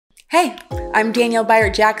Hey, I'm Danielle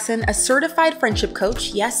Bayard Jackson, a certified friendship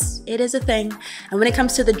coach. Yes, it is a thing. And when it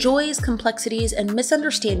comes to the joys, complexities, and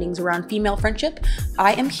misunderstandings around female friendship,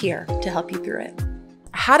 I am here to help you through it.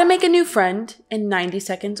 How to make a new friend in 90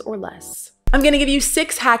 seconds or less. I'm going to give you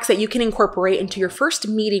 6 hacks that you can incorporate into your first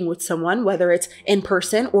meeting with someone, whether it's in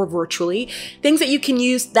person or virtually. Things that you can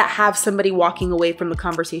use that have somebody walking away from the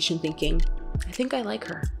conversation thinking, I think I like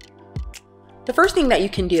her. The first thing that you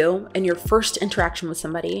can do in your first interaction with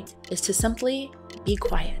somebody is to simply be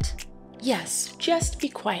quiet. Yes, just be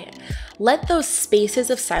quiet. Let those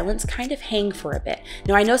spaces of silence kind of hang for a bit.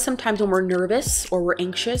 Now, I know sometimes when we're nervous or we're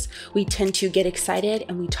anxious, we tend to get excited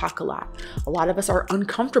and we talk a lot. A lot of us are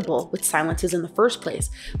uncomfortable with silences in the first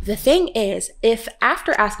place. The thing is, if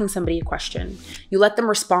after asking somebody a question, you let them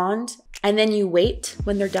respond and then you wait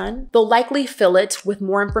when they're done, they'll likely fill it with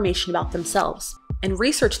more information about themselves. And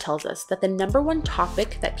research tells us that the #1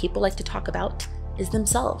 topic that people like to talk about is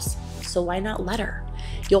themselves. So why not let her?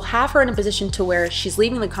 You'll have her in a position to where she's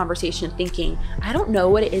leaving the conversation thinking, I don't know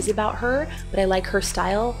what it is about her, but I like her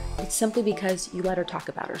style. It's simply because you let her talk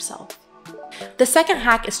about herself. The second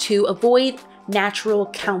hack is to avoid natural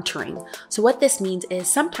countering. So what this means is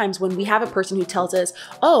sometimes when we have a person who tells us,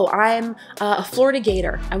 oh, I'm a Florida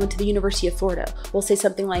Gator, I went to the University of Florida, we'll say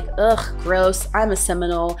something like, ugh, gross, I'm a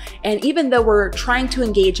Seminole. And even though we're trying to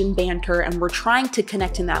engage in banter and we're trying to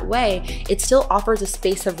connect in that way, it still offers a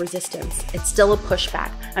space of resistance. It's still a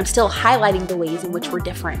pushback. I'm still highlighting the ways in which we're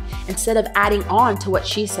different instead of adding on to what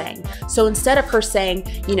she's saying. So instead of her saying,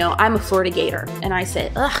 you know, I'm a Florida Gator, and I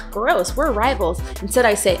say, ugh, gross, we're rivals. Instead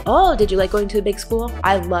I say, oh, did you like going to a big school?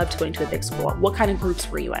 I loved going to a big school. What kind of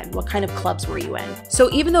groups were you in? What kind of clubs were you in?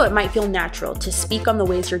 So even though it might feel natural to speak on the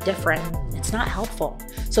ways you're different, it's not helpful.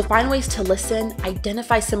 So find ways to listen,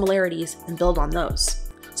 identify similarities, and build on those.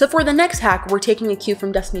 So for the next hack, we're taking a cue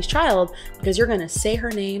from Destiny's Child because you're gonna say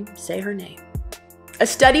her name, say her name. A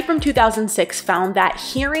study from 2006 found that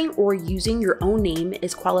hearing or using your own name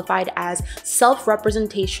is qualified as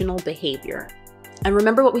self-representational behavior. And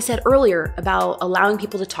remember what we said earlier about allowing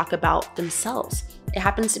people to talk about themselves. It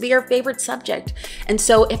happens to be our favorite subject. And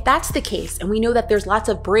so if that's the case, and we know that there's lots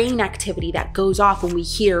of brain activity that goes off when we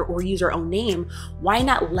hear or use our own name, why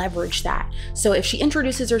not leverage that? So if she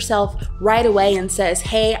introduces herself right away and says,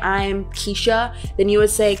 hey, I'm Keisha, then you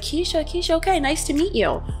would say, Keisha, okay, nice to meet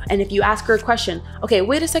you. And if you ask her a question, okay,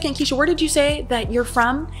 wait a second, Keisha, where did you say that you're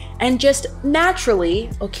from? And just naturally,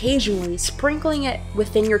 occasionally sprinkling it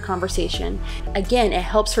within your conversation. Again, it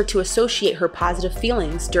helps her to associate her positive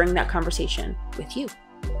feelings during that conversation with you.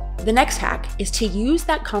 The next hack is to use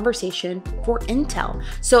that conversation for intel.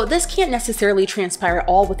 So this can't necessarily transpire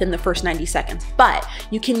all within the first 90 seconds, but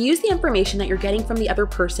you can use the information that you're getting from the other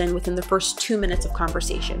person within the first 2 minutes of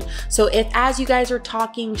conversation. So if as you guys are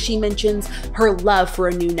talking, she mentions her love for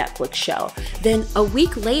a new Netflix show, then a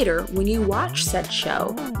week later when you watch said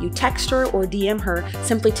show, you text her or DM her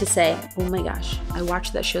simply to say, oh my gosh, I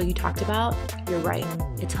watched that show you talked about. You're right,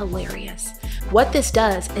 it's hilarious. What this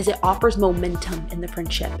does is it offers momentum in the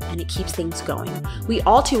friendship and it keeps things going. We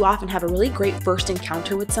all too often have a really great first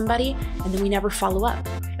encounter with somebody and then we never follow up.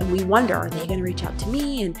 And we wonder, are they gonna reach out to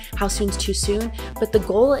me and how soon's too soon? But the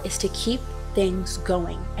goal is to keep things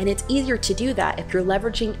going. And it's easier to do that if you're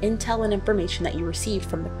leveraging intel and information that you received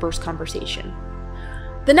from the first conversation.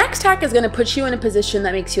 The next hack is gonna put you in a position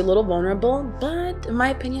that makes you a little vulnerable, but in my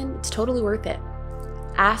opinion, it's totally worth it.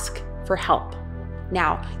 Ask for help.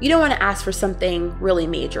 Now, you don't want to ask for something really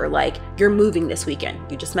major, like you're moving this weekend.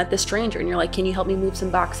 You just met this stranger and you're like, can you help me move some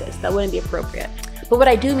boxes? That wouldn't be appropriate. But what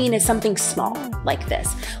I do mean is something small like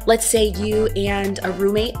this. Let's say you and a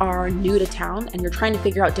roommate are new to town and you're trying to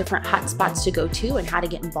figure out different hot spots to go to and how to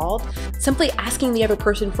get involved. Simply asking the other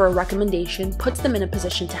person for a recommendation puts them in a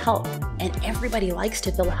position to help, and everybody likes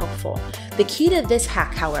to feel helpful. The key to this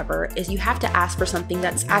hack, however, is you have to ask for something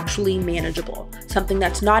that's actually manageable, something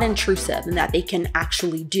that's not intrusive and that they can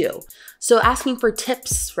actually do. So asking for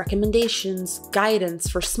tips, recommendations, guidance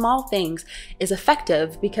for small things is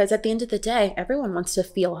effective because at the end of the day, everyone wants to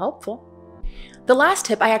feel helpful. The last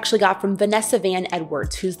tip I actually got from Vanessa Van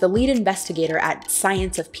Edwards, who's the lead investigator at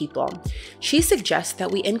Science of People. She suggests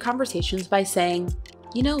that we end conversations by saying,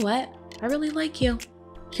 you know what, I really like you.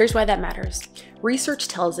 Here's why that matters. Research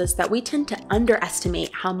tells us that we tend to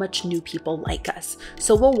underestimate how much new people like us.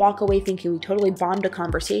 So we'll walk away thinking we totally bombed a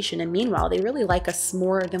conversation, and meanwhile, they really like us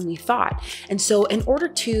more than we thought. And so in order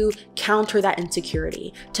to counter that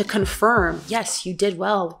insecurity, to confirm, yes, you did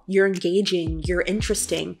well, you're engaging, you're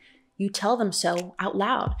interesting, you tell them so out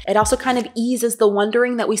loud. It also kind of eases the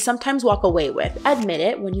wondering that we sometimes walk away with. Admit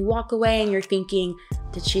it, when you walk away and you're thinking,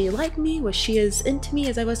 did she like me? Was she as into me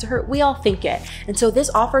as I was to her? We all think it. And so this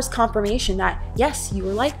offers confirmation that yes, you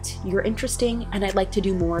were liked, you're interesting, and I'd like to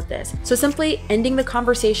do more of this. So simply ending the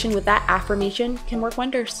conversation with that affirmation can work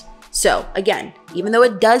wonders. So again, even though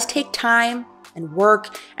it does take time and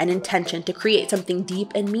work and intention to create something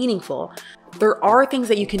deep and meaningful, there are things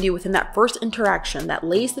that you can do within that first interaction that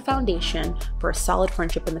lays the foundation for a solid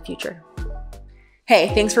friendship in the future.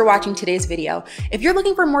 Hey, thanks for watching today's video. If you're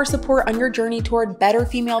looking for more support on your journey toward better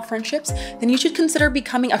female friendships, then you should consider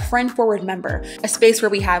becoming a Friend Forward member, a space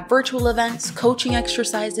where we have virtual events, coaching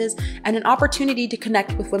exercises, and an opportunity to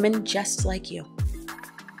connect with women just like you.